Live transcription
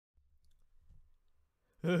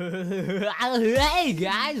Hey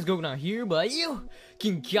guys, going on here, but you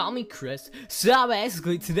can call me Chris. So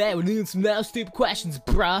basically today we're doing some no stupid questions,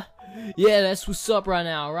 bruh. Yeah, that's what's up right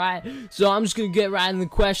now, alright? So I'm just gonna get right into the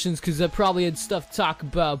questions because I probably had stuff to talk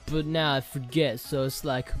about, but now I forget, so it's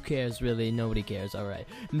like, who cares really? Nobody cares, alright.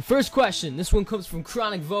 And the first question, this one comes from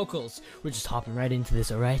Chronic Vocals. We're just hopping right into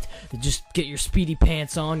this, alright? Just get your speedy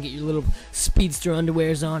pants on, get your little speedster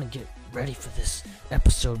underwears on, and get ready for this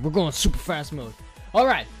episode. We're going super fast mode.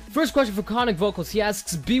 Alright, first question for Chronic Vocals. He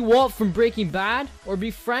asks, be Walt from Breaking Bad or be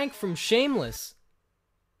Frank from Shameless?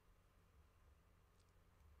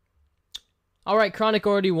 Alright, Chronic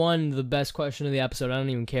already won the best question of the episode. I don't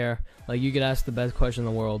even care. Like, you could ask the best question in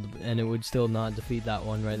the world and it would still not defeat that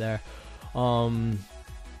one right there.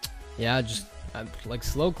 Yeah, just, like,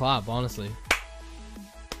 slow clap, honestly.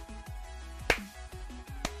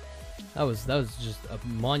 That was just a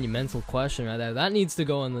monumental question right there. That needs to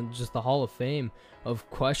go in just the Hall of Fame of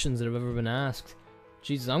questions that have ever been asked.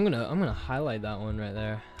 Jesus, I'm gonna highlight that one right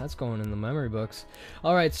there. That's going in the memory books.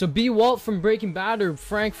 All right, so be Walt from Breaking Bad or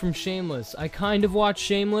Frank from Shameless? I kind of watched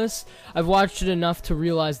Shameless. I've watched it enough to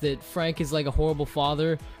realize that Frank is like a horrible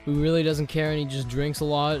father who really doesn't care and he just drinks a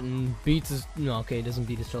lot and beats his. No, okay, he doesn't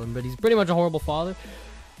beat his children, but he's pretty much a horrible father.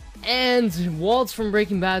 And Walt's from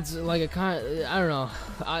Breaking Bad's like a kind of, I don't know,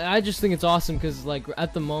 I just think it's awesome because like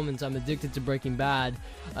at the moment I'm addicted to Breaking Bad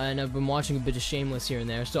and I've been watching a bit of Shameless here and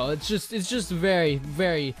there, so it's just a very,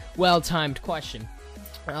 very well-timed question.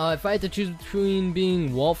 If I had to choose between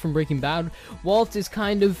being Walt from Breaking Bad, Walt is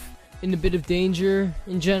kind of in a bit of danger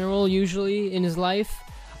in general usually in his life,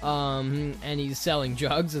 and he's selling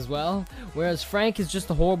drugs as well, whereas Frank is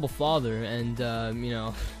just a horrible father and you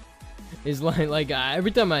know, is like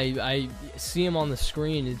every time I see him on the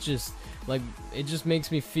screen, it's just like it just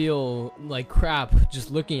makes me feel like crap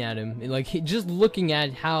just looking at him. Like just looking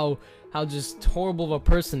at how just horrible of a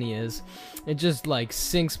person he is, it just like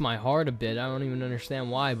sinks my heart a bit. I don't even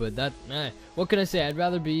understand why, but that what can I say? I'd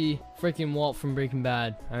rather be freaking Walt from Breaking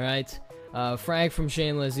Bad. All right. Frank from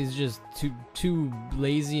Shameless, he's just too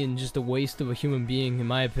lazy and just a waste of a human being, in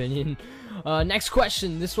my opinion. Next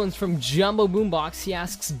question. This one's from Jumbo Boombox. He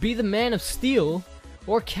asks, be the Man of Steel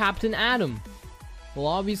or Captain Atom? Well,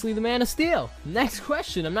 obviously the Man of Steel. Next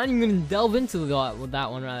question. I'm not even going to delve into that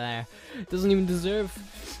one right there. It doesn't even deserve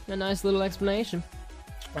a nice little explanation.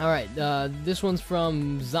 Alright, this one's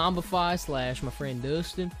from Zombify / my friend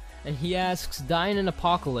Dustin. And he asks, die in an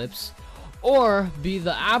apocalypse or be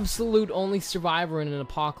the absolute only survivor in an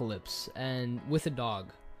apocalypse and with a dog.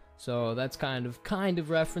 So that's kind of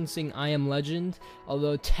referencing I Am Legend,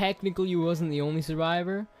 although technically you wasn't the only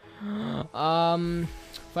survivor. If I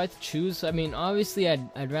had to choose, I mean, obviously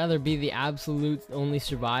I'd rather be the absolute only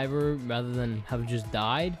survivor rather than have just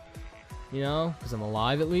died, you know, because I'm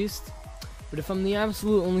alive at least. But if I'm the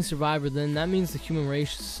absolute only survivor, then that means the human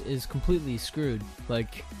race is completely screwed.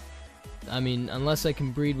 Like, I mean, unless I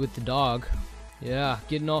can breed with the dog. Yeah,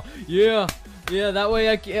 getting all, yeah, that way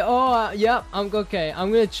I can, yeah, I'm okay.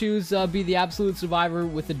 I'm gonna choose, be the absolute survivor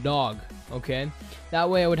with the dog, okay? That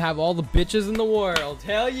way I would have all the bitches in the world.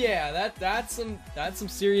 Hell yeah, that's some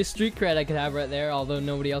serious street cred I could have right there, although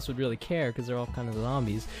nobody else would really care because they're all kind of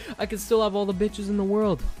zombies. I could still have all the bitches in the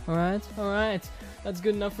world, alright? That's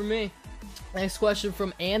good enough for me. Next question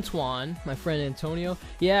from Antoine, my friend Antonio.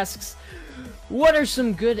 He asks, what are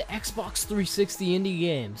some good Xbox 360 indie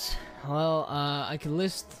games? Well, I could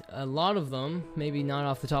list a lot of them, maybe not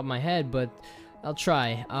off the top of my head, but I'll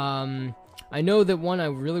try. I know that one I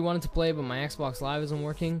really wanted to play, but my Xbox Live isn't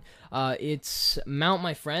working. It's Mount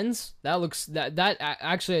My Friends. That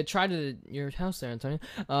actually I tried it at your house there, Antonio.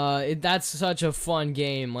 That's such a fun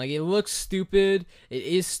game. Like, it looks stupid. It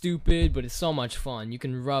is stupid, but it's so much fun. You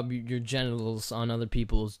can rub your genitals on other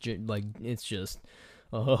people's like, it's just.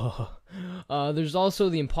 There's also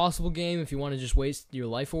the Impossible game if you want to just waste your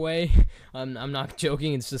life away. I'm not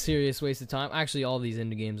joking, it's a serious waste of time. Actually, all these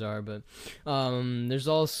indie games are, but there's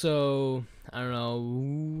also, I don't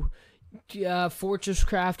know, Fortress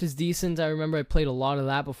Craft is decent. I remember I played a lot of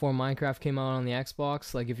that before Minecraft came out on the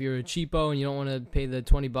Xbox. Like, if you're a cheapo and you don't want to pay the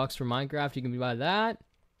 $20 for Minecraft, you can buy that.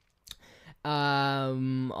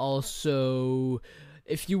 Also,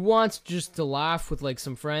 if you want just to laugh with like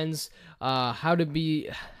some friends, what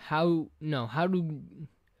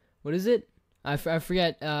is it? I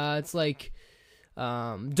forget. It's like,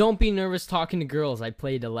 Don't be nervous talking to girls. I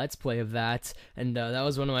played a Let's Play of that, and that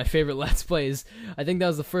was one of my favorite Let's Plays. I think that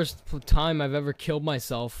was the first time I've ever killed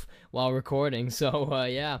myself while recording, so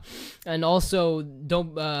yeah. And also,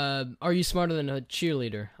 don't are you smarter than a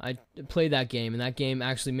cheerleader? I played that game, and that game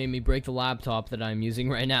actually made me break the laptop that I'm using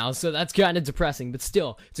right now, so that's kind of depressing, but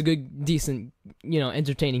still, it's a good, decent, you know,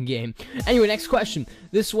 entertaining game. Anyway, next question.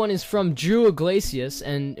 This one is from Drew Iglesias,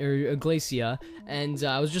 and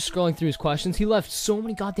I was just scrolling through his questions. He left so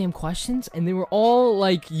many goddamn questions, and they were all,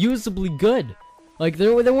 like, usably good. Like, they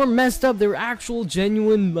weren't messed up. They were actual,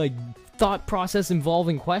 genuine, like, thought process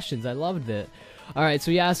involving questions. I loved it. Alright,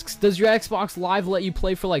 so he asks, does your Xbox Live let you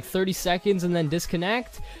play for like 30 seconds and then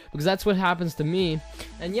disconnect? Because that's what happens to me.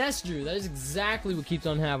 And yes, Drew, that is exactly what keeps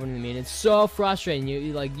on happening to me, and it's so frustrating.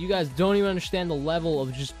 You guys don't even understand the level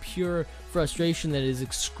of just pure frustration that is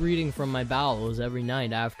excreting from my bowels every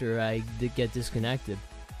night after I get disconnected.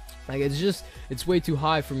 Like, it's way too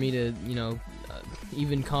high for me to, you know,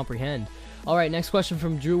 even comprehend. Alright, next question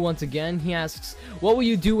from Drew once again. He asks, what will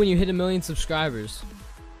you do when you hit 1 million subscribers?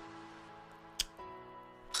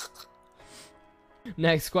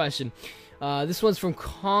 Next question. This one's from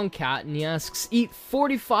Concat, and he asks, eat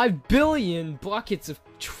 45 billion buckets of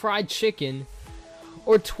fried chicken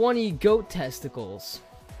or 20 goat testicles?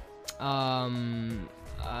 20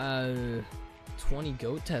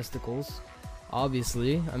 goat testicles,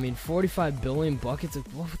 obviously. I mean, 45 billion buckets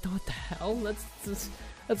of what the hell?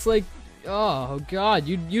 That's like, oh god,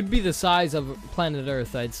 you'd be the size of planet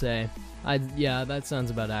Earth, I'd say. Yeah, that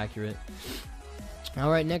sounds about accurate. All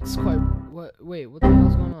right, next question. Wait, what the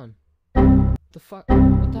hell's going on? The fuck?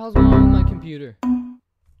 What the hell's going on with my computer? Oh,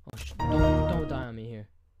 don't die on me here.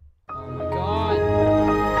 Oh my god.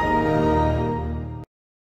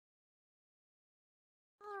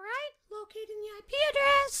 Alright, locating the IP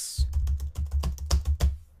address.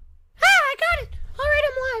 I got it. Alright,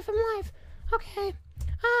 I'm live. Okay.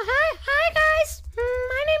 Hi guys.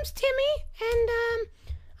 My name's Timmy, and I'm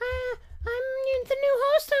the new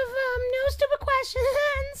host of No Stupid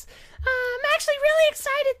Questions. I'm actually really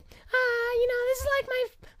excited. You know, this is like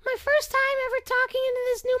my first time ever talking into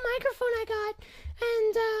this new microphone I got,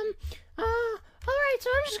 and alright, so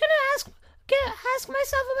I'm just gonna ask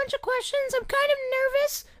myself a bunch of questions. I'm kind of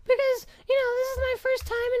nervous because, you know, this is my first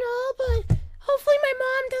time and all, but hopefully my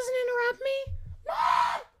mom doesn't interrupt me.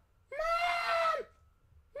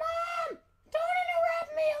 Mom, don't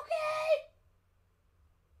interrupt me, okay?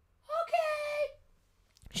 Okay.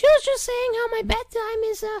 She was just saying how my bedtime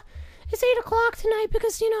is 8 o'clock tonight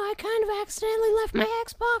because, you know, I kind of accidentally left my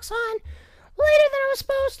Xbox on later than I was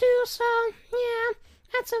supposed to, so, yeah,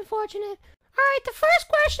 that's unfortunate. Alright, the first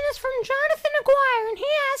question is from Jonathan Aguirre, and he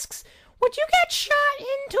asks, would you get shot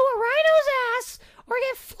into a rhino's ass or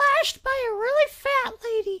get flashed by a really fat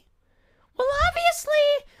lady? Well,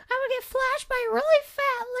 obviously, I would get flashed by a really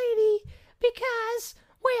fat lady because,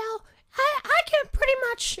 well, I can pretty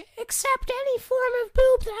much accept any form of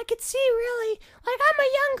boob that I could see, really. Like, I'm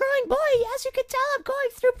a young growing boy. As you can tell, I'm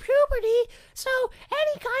going through puberty, so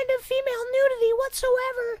any kind of female nudity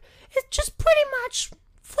whatsoever, it just pretty much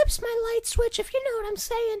flips my light switch, if you know what I'm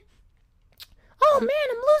saying. Oh man,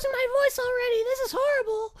 I'm losing my voice already. This is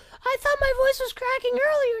horrible. I thought my voice was cracking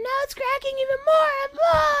earlier. Now it's cracking even more.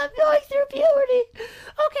 I'm going through puberty.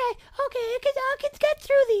 Okay, I could get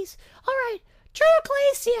through these. All right. Drew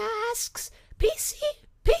Iglesias asks, PC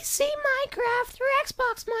Minecraft or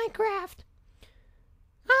Xbox Minecraft?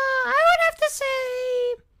 I would have to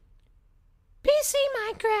say PC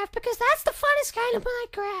Minecraft because that's the funnest kind of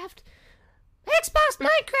Minecraft. Xbox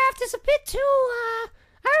Minecraft is a bit too, I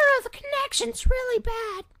don't know, the connection's really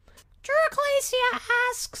bad. Drew Iglesias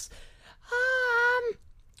asks,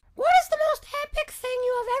 what is the most epic thing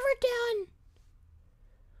you have ever done?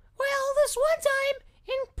 Well, this one time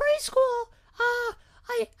in preschool,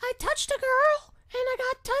 I touched a girl, and I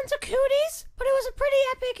got tons of cooties, but it was a pretty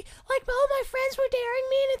epic, like, all my friends were daring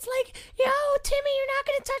me, and it's like, yo, Timmy, you're not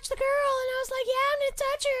gonna touch the girl, and I was like, yeah, I'm gonna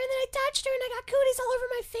touch her, and then I touched her, and I got cooties all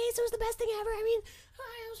over my face. It was the best thing ever. I mean,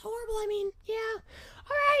 it was horrible. I mean, yeah.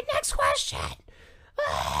 Alright, next question.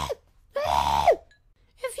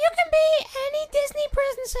 If you can be any Disney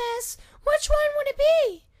princess, which one would it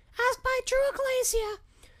be? Asked by Drew Iglesias.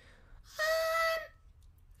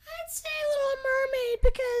 I'd say Little Mermaid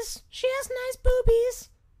because she has nice boobies.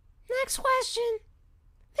 Next question.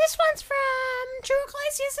 This one's from Drew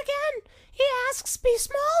Iglesias again. He asks, be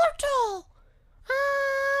small or tall?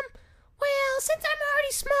 Well, since I'm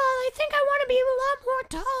already small, I think I want to be a lot more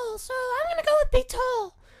tall, so I'm gonna go with be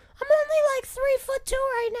tall. I'm only like 3'2"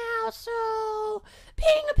 right now, so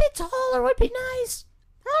being a bit taller would be nice.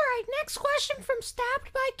 Alright, next question from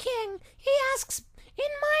Stabbed by King. He asks,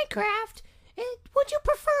 in Minecraft, would you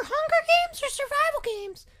prefer Hunger Games or survival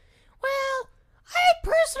games? Well, I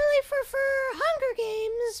personally prefer Hunger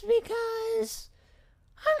Games because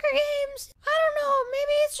Hunger Games, I don't know,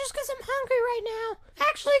 maybe it's just because I'm hungry right now.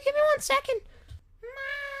 Actually, give me 1 second.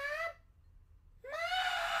 Mom!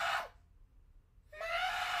 Mom!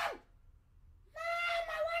 Mom! Mom,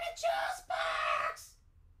 I want a juice box!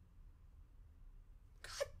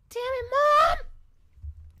 God damn it, Mom!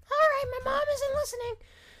 Alright, my mom isn't listening.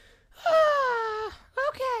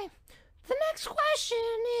 Okay. The next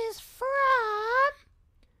question is from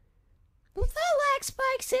The Lag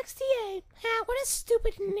Spike 68. Ah, what a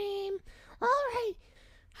stupid name. Alright.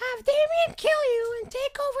 Have Damien kill you and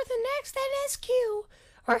take over the next NSQ,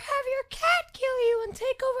 or have your cat kill you and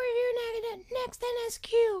take over your next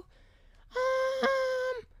NSQ?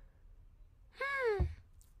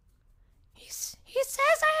 He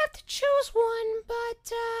says I have to choose one,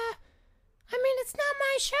 but, I mean, it's not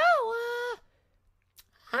my show.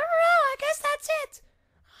 I don't know, I guess that's it.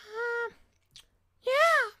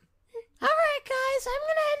 Yeah. Alright, guys, I'm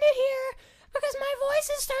gonna end it here because my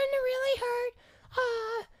voice is starting to really hurt.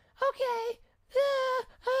 Okay.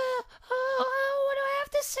 What do I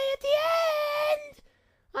have to say at the end?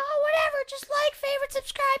 Whatever, just like, favorite,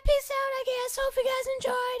 subscribe, peace out, I guess. Hope you guys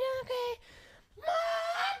enjoyed. Okay.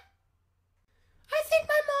 Mom! I think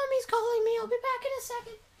my mommy's calling me. I'll be back in a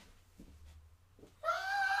second.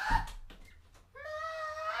 Mom!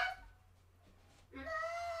 Mom! Mom!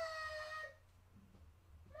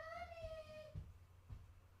 Mommy!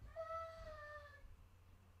 Mom!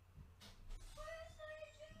 Where's my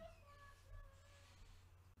juice box?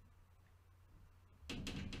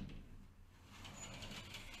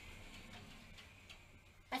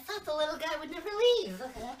 I thought the little guy would never leave.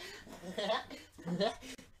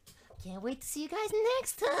 Can't wait to see you guys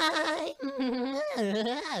next time.